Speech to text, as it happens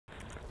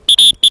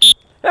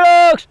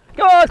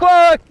Come on, come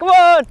on, come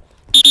on.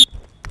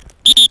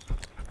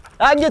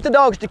 I can get the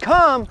dogs to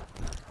come,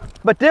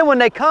 but then when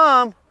they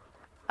come,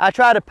 I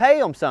try to pay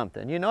them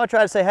something. You know, I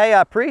try to say, hey,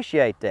 I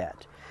appreciate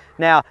that.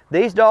 Now,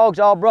 these dogs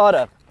all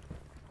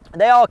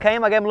they all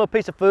came, I gave them a little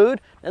piece of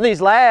food, and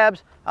these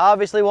labs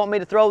obviously want me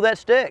to throw that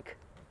stick.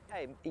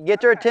 Hey,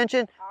 get their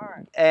attention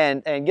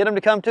and get them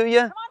to come to you.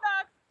 Come on,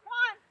 dogs. Come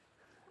on.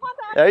 Come on,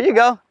 dogs. There you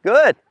go.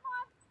 Good.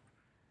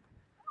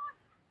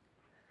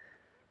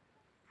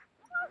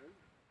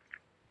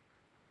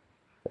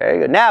 Very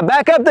good. Now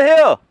back up the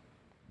hill.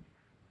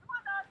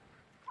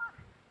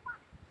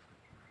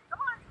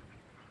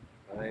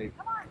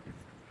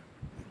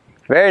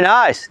 Very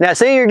nice. Now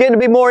see, you're getting to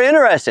be more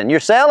interesting.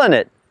 You're selling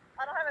it.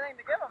 I don't have anything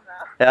to give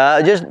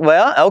them though.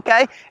 Well,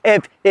 okay.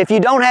 If you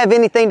don't have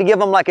anything to give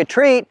them like a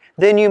treat,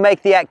 then you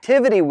make the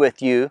activity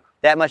with you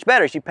that much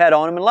better. So you pet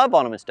on them and love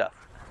on them and stuff.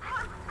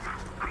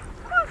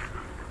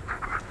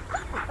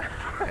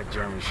 That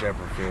German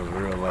Shepherd feels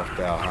real left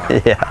out, huh?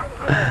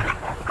 Yeah.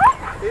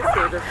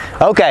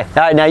 Okay. All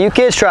right. Now you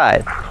kids try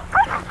it.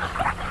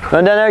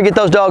 Run down there and get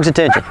those dogs'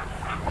 attention.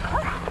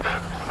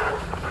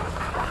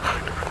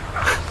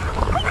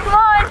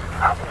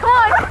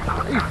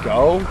 There you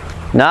go.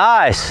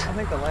 Nice. I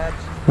think the lads.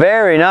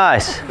 Very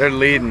nice. They're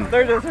leading.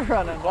 They're just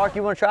running. Mark,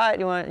 you want to try it?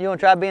 You want to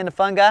try being the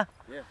fun guy?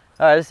 Yeah.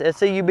 All right. Let's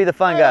see you be the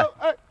fun guy.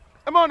 Hey,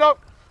 come on, dog.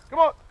 Come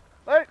on.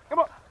 Hey, come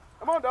on.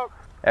 Come on, dog.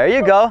 There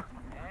you go.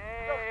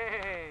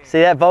 Hey.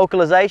 See that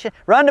vocalization?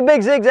 Run the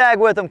big zigzag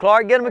with them,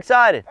 Clark. Get them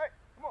excited. Hey,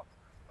 come on.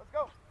 Let's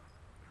go.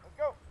 Let's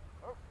go.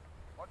 Oh,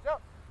 watch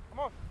out. Come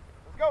on.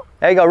 Let's go.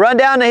 There you go. Run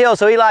down the hill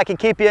so Eli can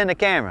keep you in the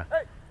camera.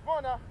 Hey, come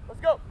on now.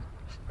 Let's go.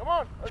 Come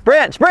on.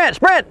 Sprint, sprint,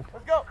 sprint.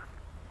 Let's go.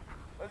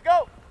 Let's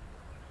go.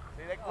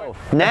 See, they quit.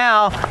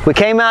 Now, we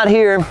came out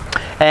here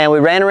and we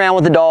ran around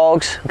with the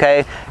dogs,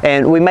 okay,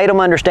 and we made them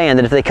understand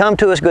that if they come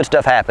to us, good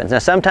stuff happens. Now,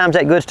 sometimes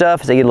that good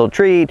stuff is they get a little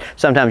treat,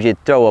 sometimes you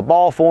throw a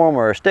ball for them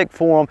or a stick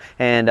for them,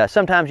 and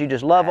sometimes you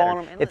just love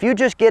on them. If you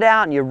just get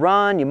out and you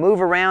run, you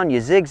move around, you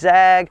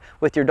zigzag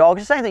with your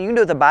dogs, it's the same thing. You can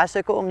do it with a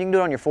bicycle, you can do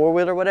it on your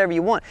four-wheeler, whatever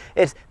you want.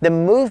 It's the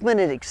movement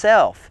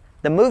itself.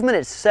 The movement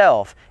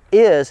itself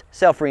is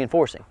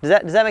self-reinforcing. Does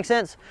that make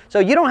sense? So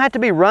you don't have to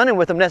be running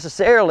with them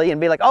necessarily and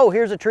be like, oh,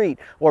 here's a treat,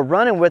 or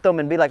running with them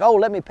and be like, oh,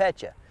 let me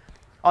pet you.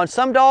 On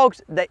some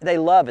dogs, they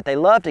love it. They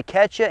love to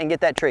catch you and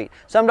get that treat.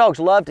 Some dogs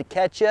love to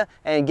catch you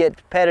and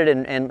get petted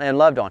and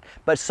loved on.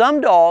 But some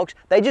dogs,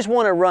 they just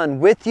want to run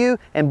with you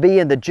and be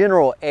in the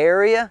general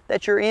area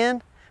that you're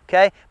in,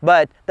 okay?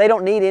 But they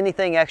don't need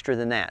anything extra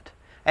than that.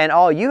 And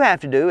all you have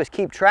to do is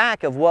keep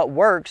track of what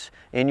works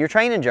in your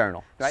training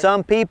journal. Right?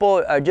 Some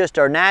people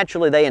are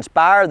naturally, they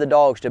inspire the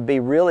dogs to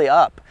be really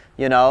up,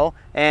 you know,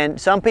 and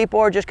some people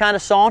are just kind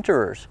of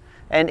saunterers.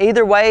 And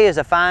either way is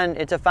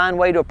it's a fine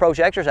way to approach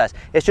exercise.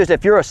 It's just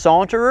if you're a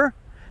saunterer,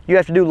 you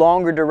have to do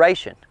longer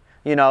duration.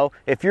 You know,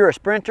 if you're a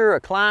sprinter,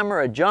 a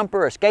climber, a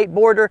jumper, a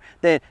skateboarder,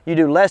 then you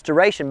do less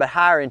duration but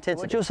higher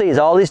intensity. What you'll see is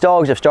all these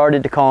dogs have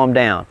started to calm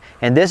down.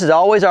 And this is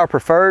always our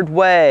preferred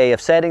way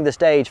of setting the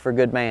stage for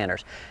good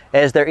manners.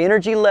 As their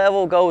energy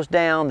level goes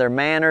down, their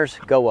manners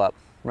go up.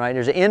 Right?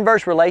 There's an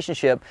inverse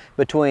relationship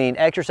between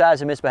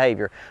exercise and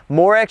misbehavior.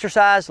 More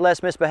exercise,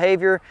 less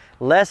misbehavior.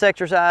 Less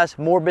exercise,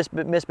 more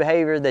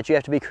misbehavior that you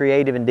have to be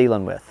creative in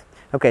dealing with.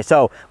 Okay,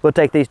 so we'll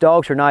take these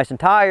dogs who are nice and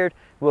tired.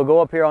 We'll go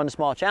up here on the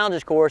small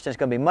challenges course, and it's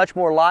going to be much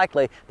more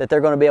likely that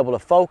they're going to be able to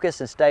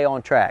focus and stay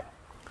on track.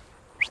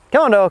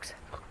 Come on, dogs.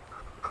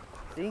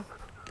 See?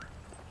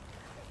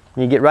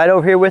 You get right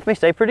over here with me.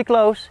 Stay pretty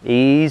close.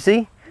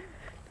 Easy.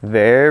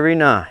 Very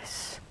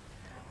nice.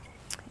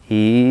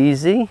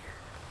 Easy.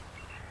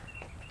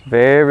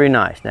 Very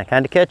nice. Now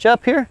kind of catch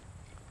up here.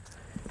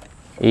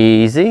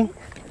 Easy.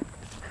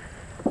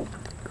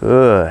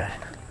 Good.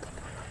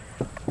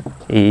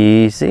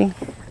 Easy.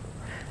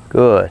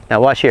 Good.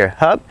 Now watch here.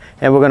 Up.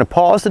 And we're going to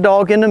pause the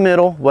dog in the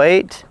middle.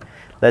 Wait.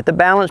 Let the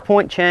balance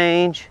point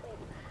change.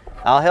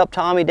 I'll help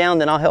Tommy down,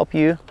 then I'll help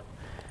you.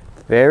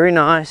 Very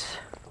nice.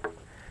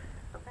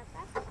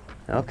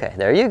 Okay,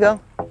 there you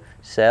go.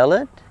 Sell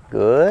it.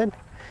 Good.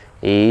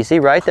 Easy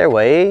right there.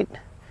 Wait.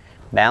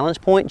 Balance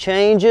point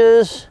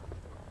changes.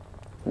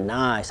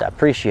 Nice, I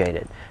appreciate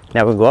it.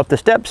 Now we'll go up the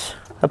steps,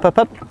 up, up,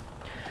 up.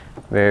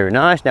 Very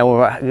nice. Now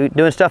we're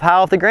doing stuff high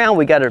off the ground.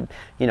 We got to,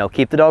 you know,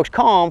 keep the dogs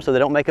calm so they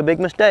don't make a big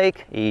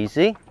mistake.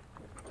 Easy.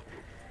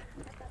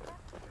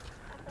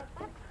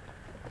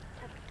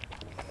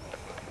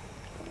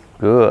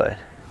 Good.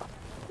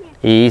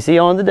 Easy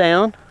on the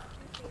down.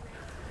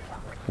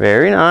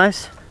 Very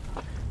nice.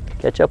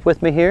 Catch up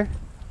with me here.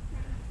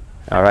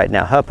 All right,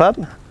 now hop up.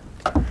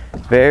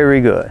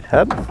 Very good.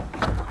 Up.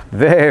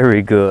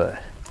 Very good.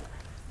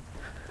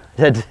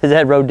 Is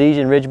that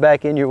Rhodesian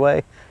Ridgeback in your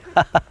way?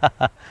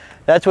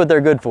 That's what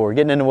they're good for,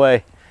 getting in the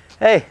way.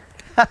 Hey,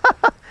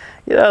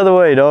 get out of the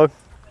way, dog.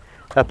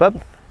 Up, up.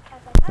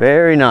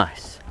 Very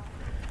nice.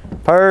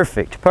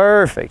 Perfect,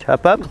 perfect.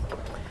 Up, up.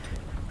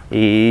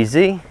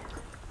 Easy.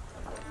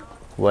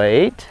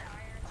 Wait.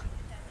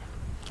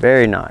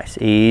 Very nice.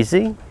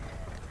 Easy.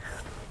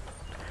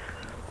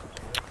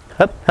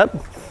 Up,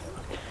 up.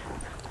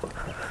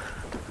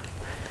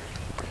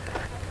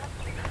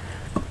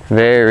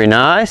 Very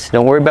nice.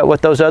 Don't worry about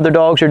what those other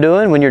dogs are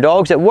doing. When your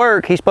dog's at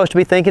work, he's supposed to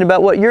be thinking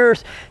about what you're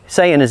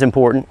saying is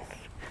important.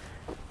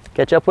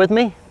 Catch up with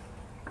me.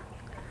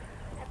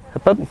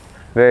 Up, up.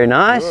 Very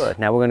nice. Good.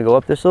 Now we're going to go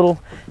up this little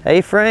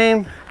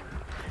A-frame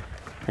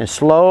and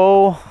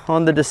slow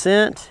on the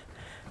descent.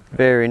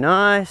 Very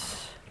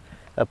nice.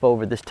 Up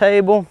over this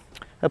table.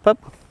 Up,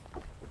 up.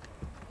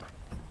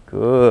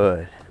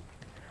 Good.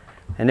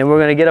 And then we're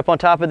going to get up on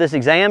top of this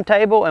exam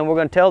table and we're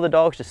going to tell the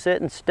dogs to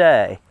sit and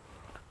stay.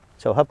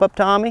 So hop up,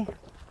 Tommy.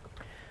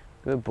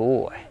 Good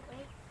boy.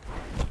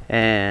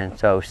 And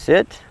so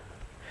sit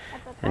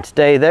and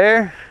stay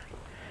there.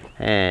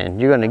 And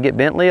you're going to get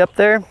Bentley up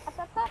there.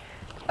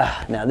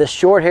 Now this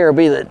short hair will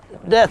be the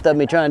death of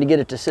me trying to get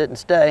it to sit and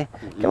stay.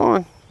 Come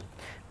on.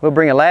 We'll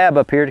bring a lab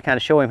up here to kind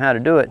of show him how to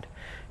do it.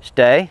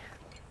 Stay.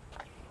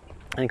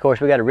 And of course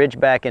we got a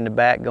ridgeback in the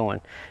back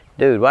going,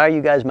 dude, why are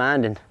you guys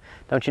minding?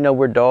 Don't you know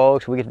we're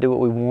dogs? We get to do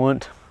what we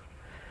want.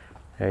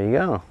 There you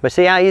go. But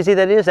see how easy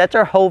that is? That's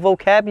our whole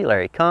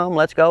vocabulary. Come,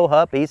 let's go,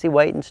 hup, easy,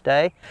 wait, and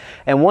stay.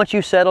 And once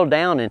you settle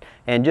down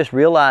and just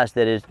realize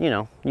that it's, you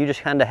know, you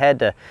just kind of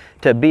had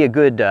to be a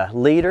good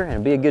leader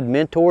and be a good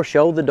mentor,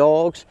 show the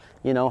dogs,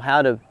 you know,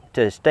 how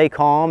to stay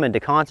calm and to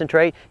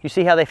concentrate. You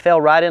see how they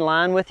fell right in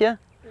line with you?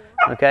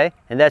 Yeah. Okay?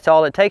 And that's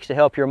all it takes to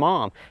help your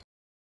mom.